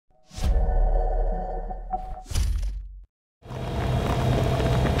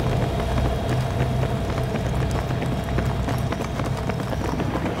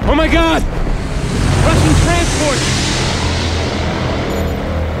Oh my God! Russian transport!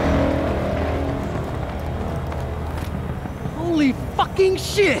 Holy fucking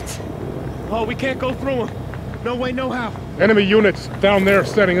shit! Oh, we can't go through them. No way, no how. Enemy units down there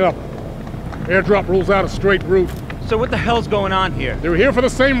setting up. Airdrop rules out a straight route. So what the hell's going on here? They're here for the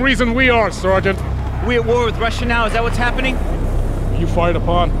same reason we are, Sergeant. We at war with Russia now? Is that what's happening? You fired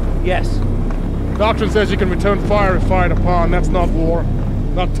upon? Yes. Doctrine says you can return fire if fired upon. That's not war.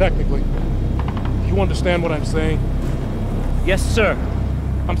 Not technically. You understand what I'm saying? Yes, sir.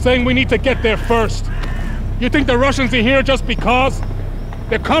 I'm saying we need to get there first. You think the Russians are here just because?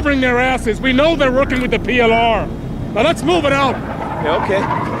 They're covering their asses. We know they're working with the PLR. Now let's move it out. Yeah, okay.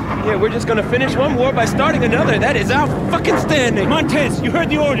 Yeah, we're just gonna finish one war by starting another. That is our fucking standing. Montez, you heard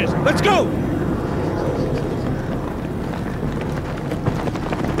the orders. Let's go!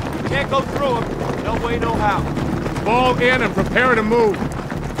 Can't go through them. No way, no how. Fall in and prepare to move.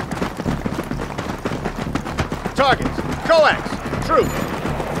 Targets. Coax. Troops.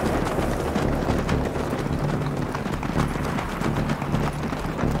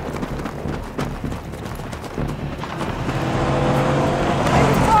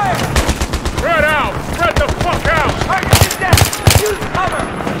 Spread out! Spread the fuck out! Target is down! Use cover!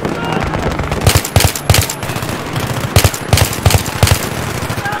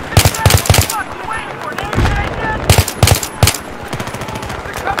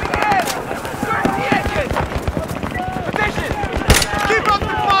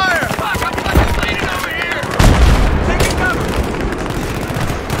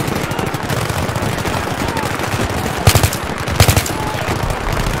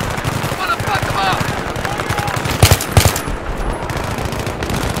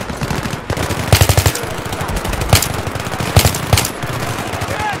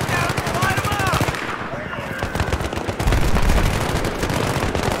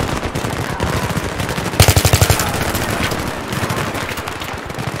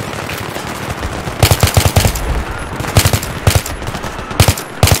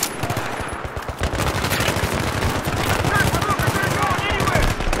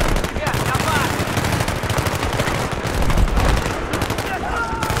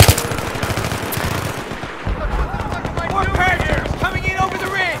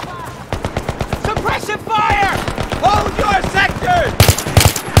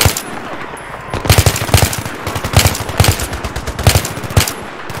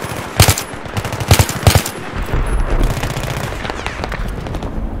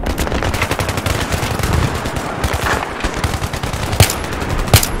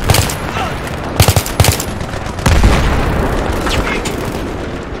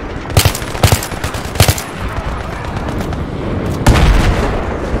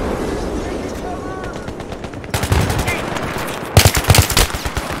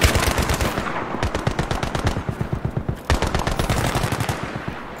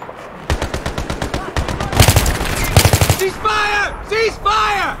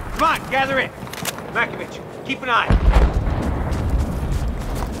 Come on, gather in. Makovich, keep an eye.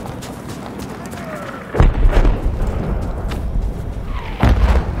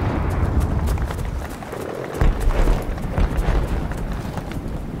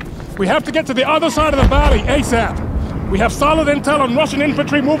 We have to get to the other side of the valley, ASAP. We have solid intel on Russian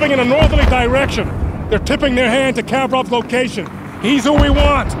infantry moving in a northerly direction. They're tipping their hand to Kavrov's location. He's who we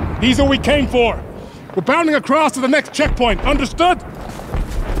want. He's who we came for. We're bounding across to the next checkpoint, understood?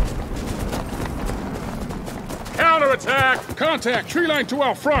 Counterattack! Contact! Tree line to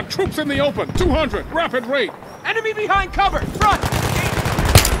our front! Troops in the open! 200! Rapid rate! Enemy behind cover! Front!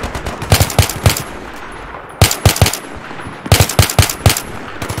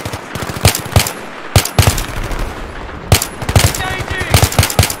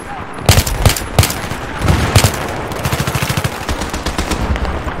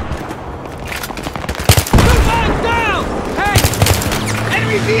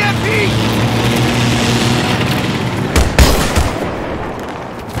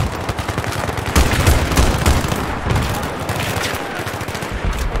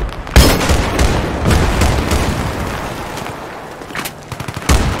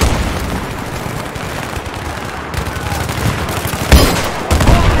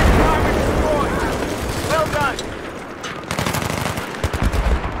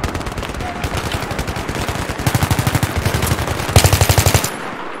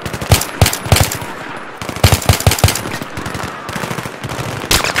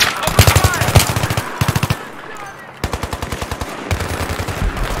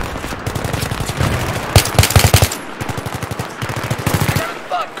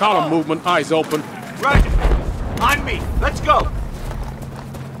 Column movement, eyes open. Roger. On me. Let's go.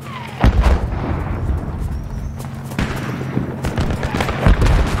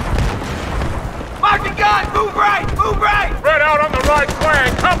 Allied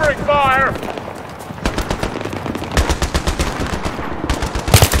clan covering fire!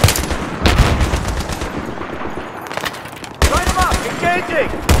 Line them up!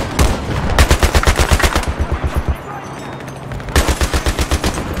 Engaging!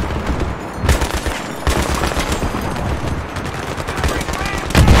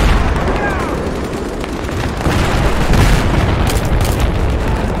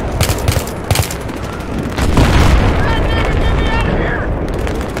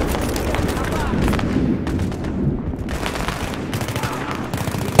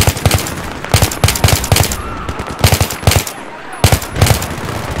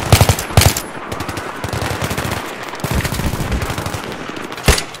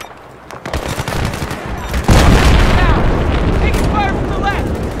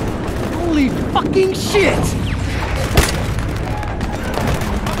 Fucking shit!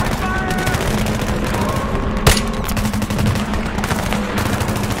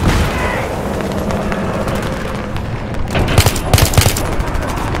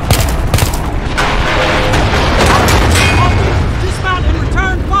 Dismount and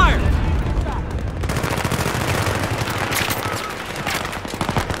return fire!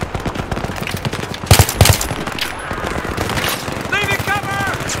 Leaving cover!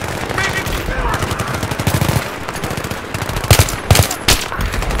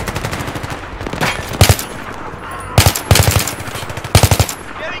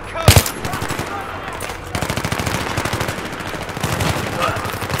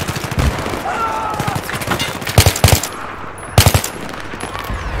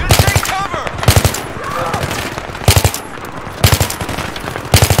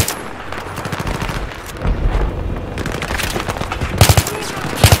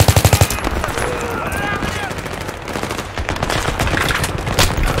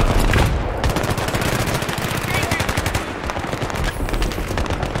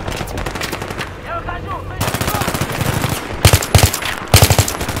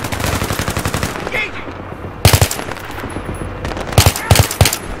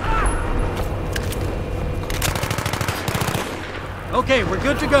 Okay, we're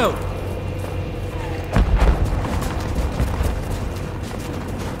good to go.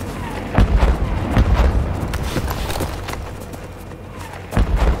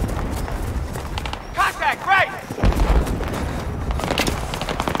 Contact, right!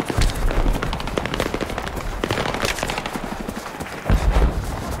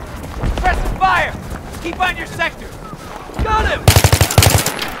 Press fire! Keep on your sector! Got him!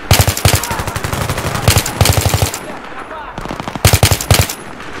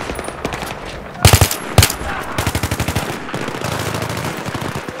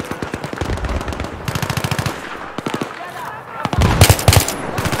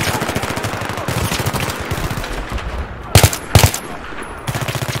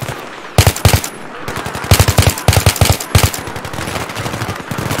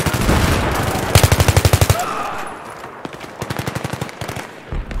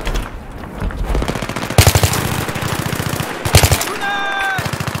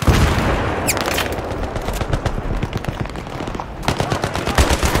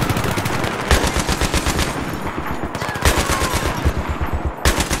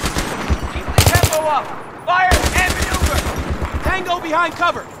 Behind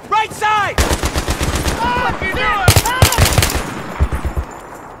cover! Right side! What you doing?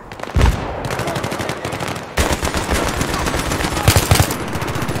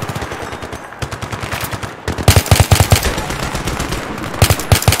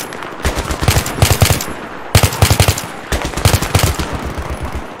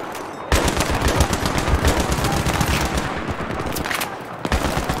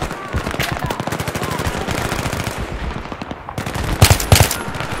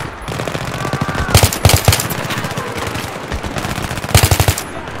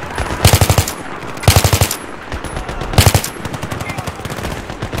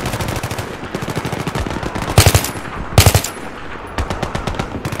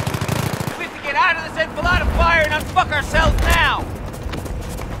 Fuck ourselves now!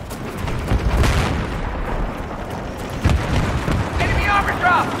 Enemy armor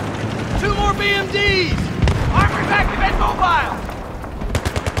drop! 2 more BMDs! Armor's active and mobile!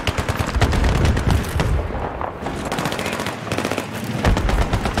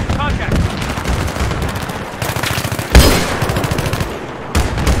 Contact!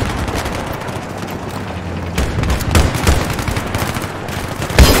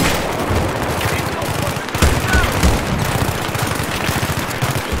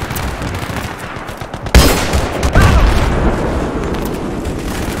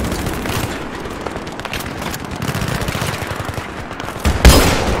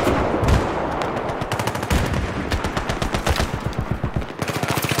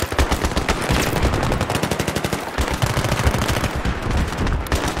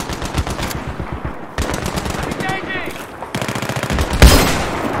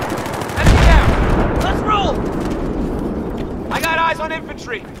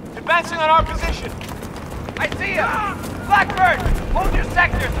 advancing on our position. I see him. Blackbird, hold your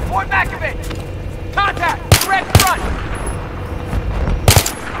sector. Support Makovich. Contact. Direct front.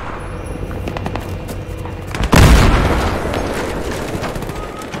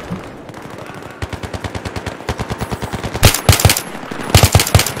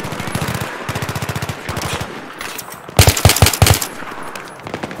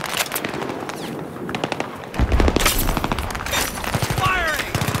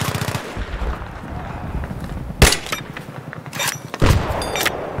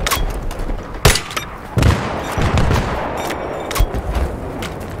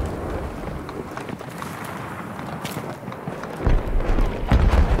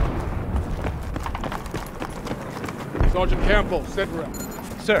 Sergeant Campbell, sit rep.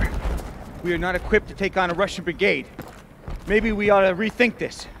 Sir, we are not equipped to take on a Russian brigade. Maybe we ought to rethink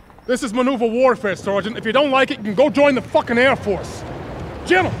this. This is maneuver warfare, Sergeant. If you don't like it, you can go join the fucking Air Force.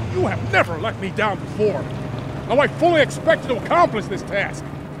 Gentlemen, you have never let me down before. Now I fully expect you to accomplish this task.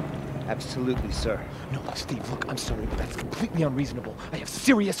 Absolutely, sir. No, Steve, look, I'm sorry, but that's completely unreasonable. I have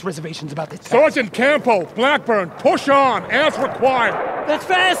serious reservations about this. Sergeant Campo, Blackburn, push on, as required. That's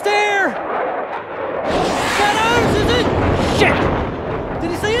fast air! Got arms, is it? Shit!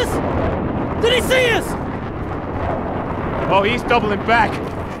 Did he see us? Did he see us? Oh, he's doubling back.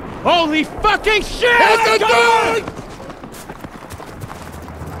 Holy fucking shit! Hit the gun!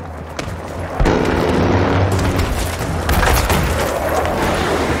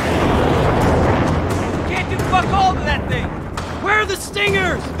 Can't do fuck all to that thing. Where are the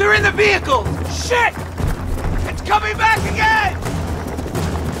stingers? They're in the vehicles. Shit! It's coming back again!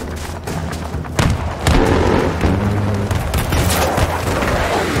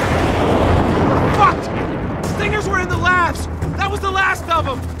 Stingers were in the labs! That was the last of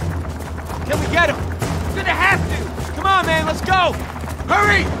them! Can we get him? Gonna have to! Come on, man, let's go!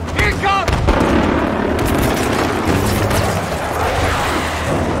 Hurry! Here it comes!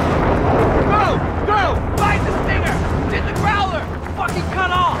 Go! Go! Find the stinger! It's in the growler! Fucking cut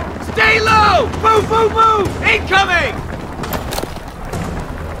off! Stay low! Move, move, move! Incoming!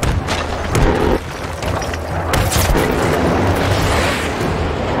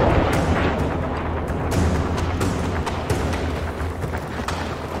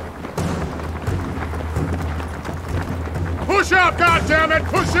 Push up, goddammit!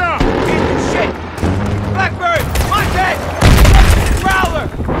 Push up! Shit! Blackbird! Monte! Growler!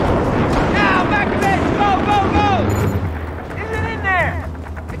 Now, Makovich! Go, go, go! Is it in there?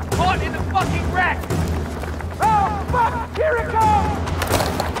 It's caught in the fucking wreck! Oh, fuck! Here it comes!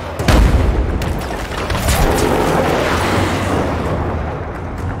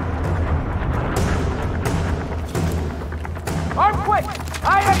 Arm quick!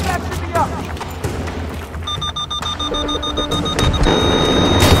 ISF should be up!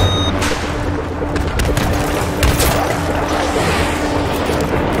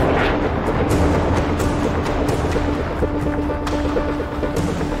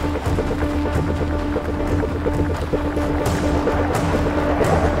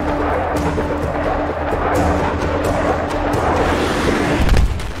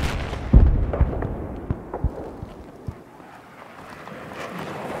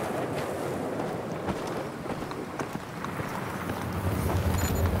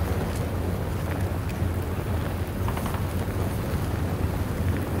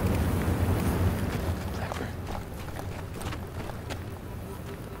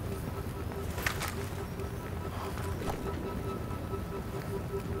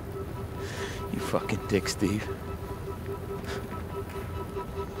 Fucking dick, Steve.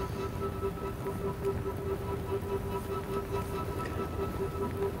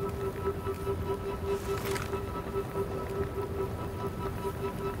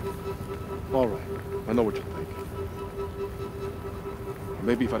 All right, I know what you're thinking.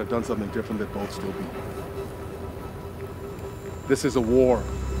 Maybe if I'd have done something different, they'd both still be here. This is a war,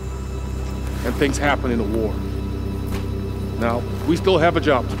 and things happen in a war. Now, we still have a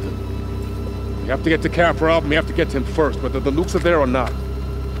job to do. We have to get to Kafarov, and we have to get to him first, whether the nukes are there or not.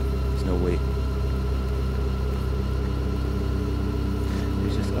 There's no way.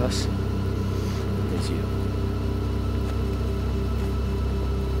 There's just us. And there's you.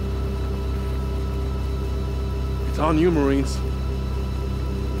 It's on you, Marines.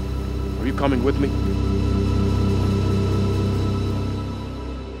 Are you coming with me?